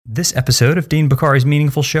This episode of Dean Bokhari's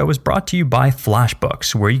Meaningful Show is brought to you by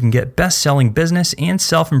FlashBooks, where you can get best-selling business and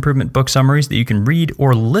self-improvement book summaries that you can read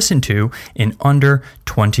or listen to in under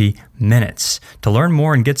 20 minutes. To learn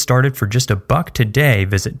more and get started for just $1 today,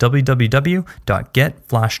 visit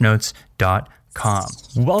www.getflashnotes.com.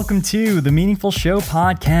 Welcome to the Meaningful Show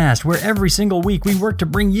podcast, where every single week we work to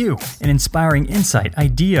bring you an inspiring insight,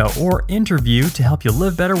 idea, or interview to help you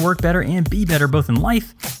live better, work better, and be better both in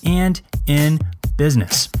life and in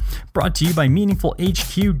business. Brought to you by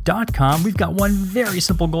MeaningfulHQ.com. We've got one very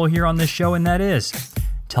simple goal here on this show, and that is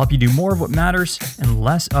to help you do more of what matters and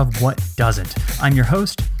less of what doesn't. I'm your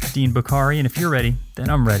host, Dean Bokhari, and if you're ready,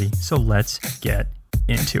 then I'm ready. So let's get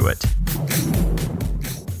into it.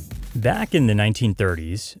 Back in the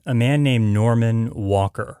 1930s, a man named Norman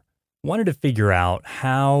Walker wanted to figure out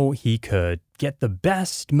how he could get the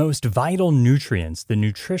best, most vital nutrients, the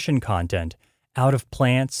nutrition content, out of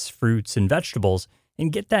plants, fruits, and vegetables,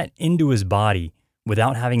 and get that into his body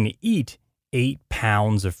without having to eat 8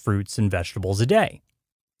 pounds of fruits and vegetables a day.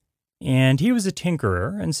 And he was a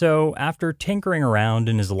tinkerer, and so after tinkering around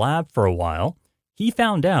in his lab for a while, he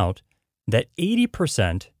found out that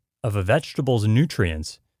 80% of a vegetable's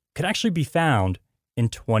nutrients could actually be found in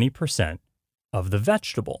 20% of the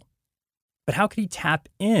vegetable. But how could he tap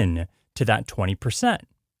in to that 20%?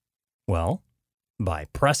 Well, by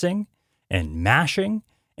pressing and mashing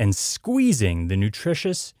and squeezing the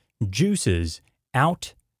nutritious juices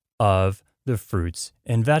out of the fruits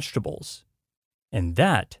and vegetables. And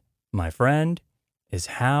that, my friend, is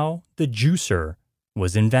how the juicer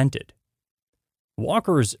was invented.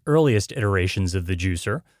 Walker's earliest iterations of the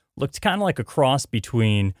juicer looked kind of like a cross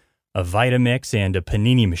between a Vitamix and a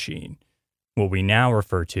panini machine, what we now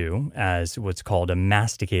refer to as what's called a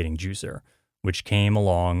masticating juicer, which came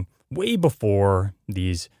along way before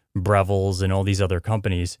these Breville's and all these other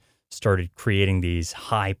companies started creating these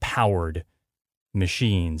high-powered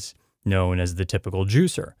machines known as the typical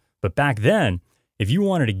juicer. But back then, if you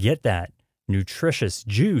wanted to get that nutritious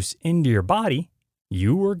juice into your body,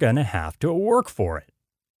 you were going to have to work for it.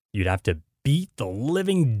 You'd have to beat the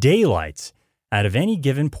living daylights out of any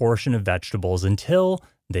given portion of vegetables until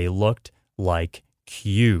they looked like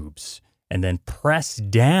cubes, and then press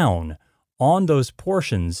down on those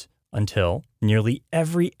portions until nearly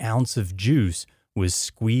every ounce of juice was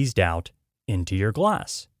squeezed out into your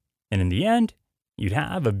glass. And in the end, you'd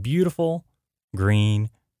have a beautiful green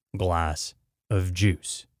glass of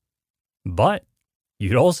juice. But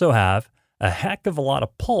you'd also have a heck of a lot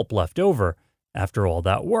of pulp left over after all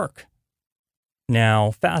that work.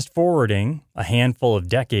 Now, fast forwarding a handful of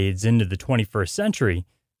decades into the 21st century,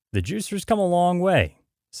 the juicer's come a long way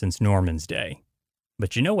since Norman's day.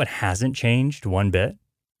 But you know what hasn't changed one bit?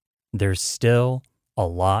 There's still a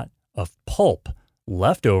lot of pulp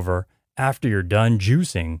left over after you're done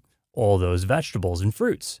juicing all those vegetables and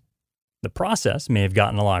fruits. The process may have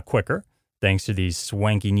gotten a lot quicker thanks to these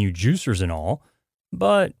swanky new juicers and all,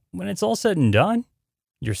 but when it's all said and done,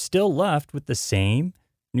 you're still left with the same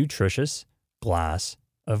nutritious glass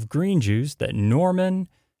of green juice that Norman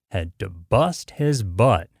had to bust his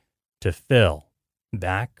butt to fill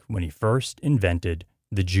back when he first invented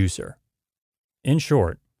the juicer. In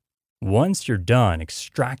short, once you're done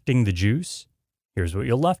extracting the juice, here's what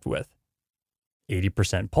you're left with: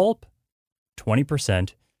 80% pulp,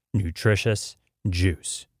 20% nutritious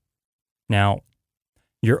juice. Now,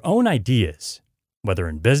 your own ideas, whether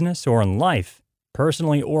in business or in life,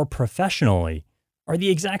 personally or professionally, are the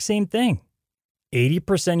exact same thing.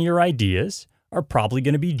 80% of your ideas are probably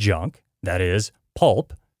going to be junk, that is,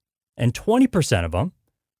 pulp, and 20% of them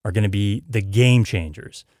are going to be the game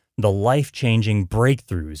changers, the life-changing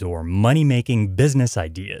breakthroughs or money-making business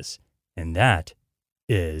ideas, and that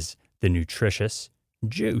is the nutritious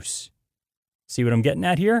juice. See what I'm getting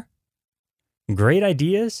at here? Great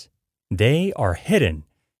ideas, they are hidden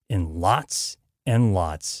in lots and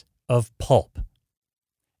lots of pulp.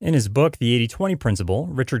 In his book, The 80-20 Principle,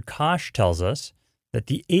 Richard Koch tells us that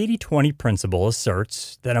the 80-20 principle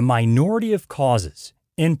asserts that a minority of causes,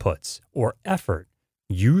 inputs, or effort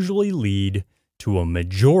usually lead to a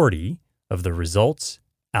majority of the results,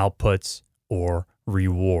 outputs, or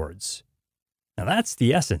rewards. Now that's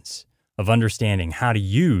the essence of understanding how to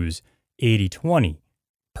use 80-20,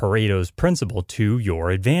 Pareto's principle, to your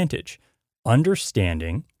advantage.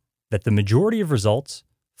 Understanding that the majority of results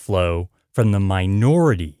flow from the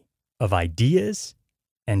minority of ideas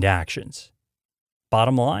and actions.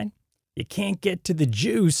 Bottom line, you can't get to the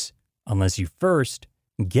juice unless you first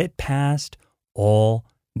get past all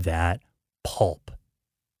that pulp.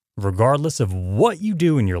 Regardless of what you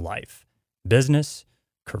do in your life, business,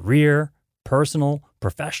 career, personal,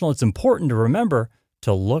 professional, it's important to remember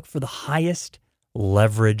to look for the highest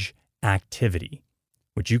leverage activity,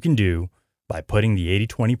 which you can do by putting the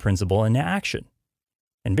 80-20 principle into action.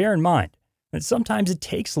 And bear in mind that sometimes it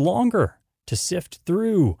takes longer to sift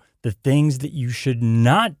through the things that you should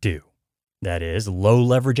not do. That is, low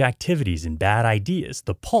leverage activities and bad ideas,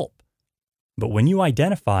 the pulp. But when you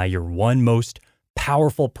identify your one most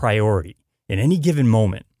powerful priority in any given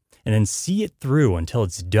moment and then see it through until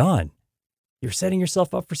it's done, you're setting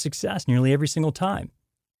yourself up for success nearly every single time.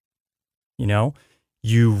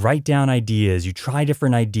 You write down ideas, you try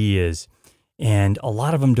different ideas, and a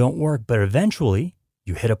lot of them don't work, but eventually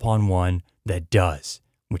you hit upon one that does,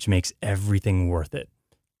 which makes everything worth it.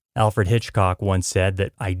 Alfred Hitchcock once said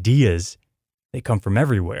that ideas, they come from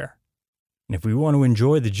everywhere. And if we want to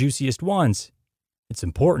enjoy the juiciest ones, it's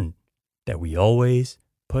important that we always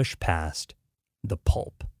push past the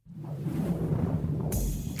pulp.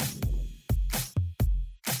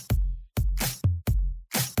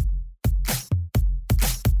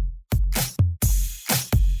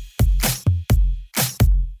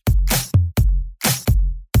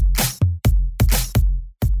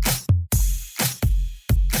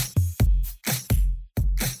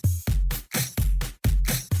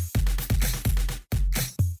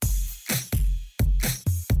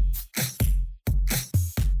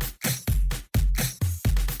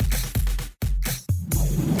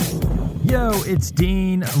 Yo, it's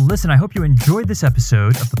Dean. Listen, I hope you enjoyed this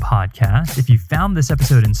episode of the podcast. If you found this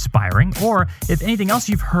episode inspiring, or if anything else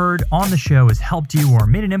you've heard on the show has helped you or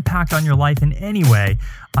made an impact on your life in any way,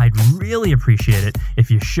 I'd really appreciate it if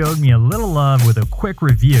you showed me a little love with a quick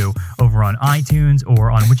review over on iTunes or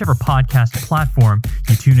on whichever podcast platform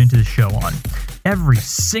you tune into the show on. Every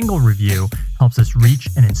single review helps us reach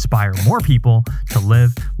and inspire more people to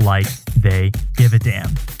live like they give a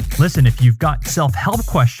damn. Listen, if you've got self-help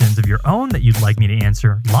questions of your own that you'd like me to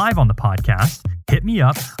answer live on the podcast, hit me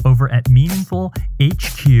up over at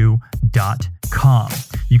meaningfulhq.com.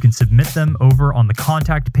 You can submit them over on the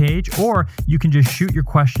contact page, or you can just shoot your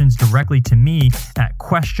questions directly to me at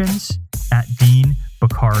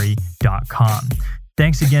questions@deanbokhari.com.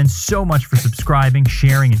 Thanks again so much for subscribing,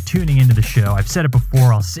 sharing, and tuning into the show. I've said it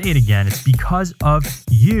before, I'll say it again. It's because of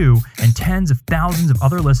you and tens of thousands of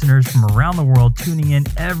other listeners from around the world tuning in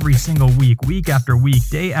every single week, week after week,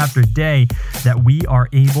 day after day, that we are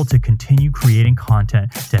able to continue creating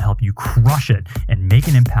content to help you crush it and make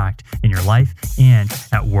an impact in your life and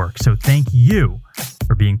at work. So thank you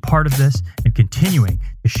for being part of this and continuing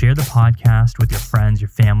to share the podcast with your friends, your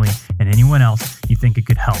family, and anyone else you think it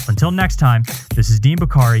could help. Until next time, this is Dean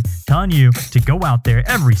Bokhari telling you to go out there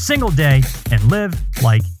every single day and live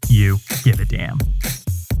like you give a damn.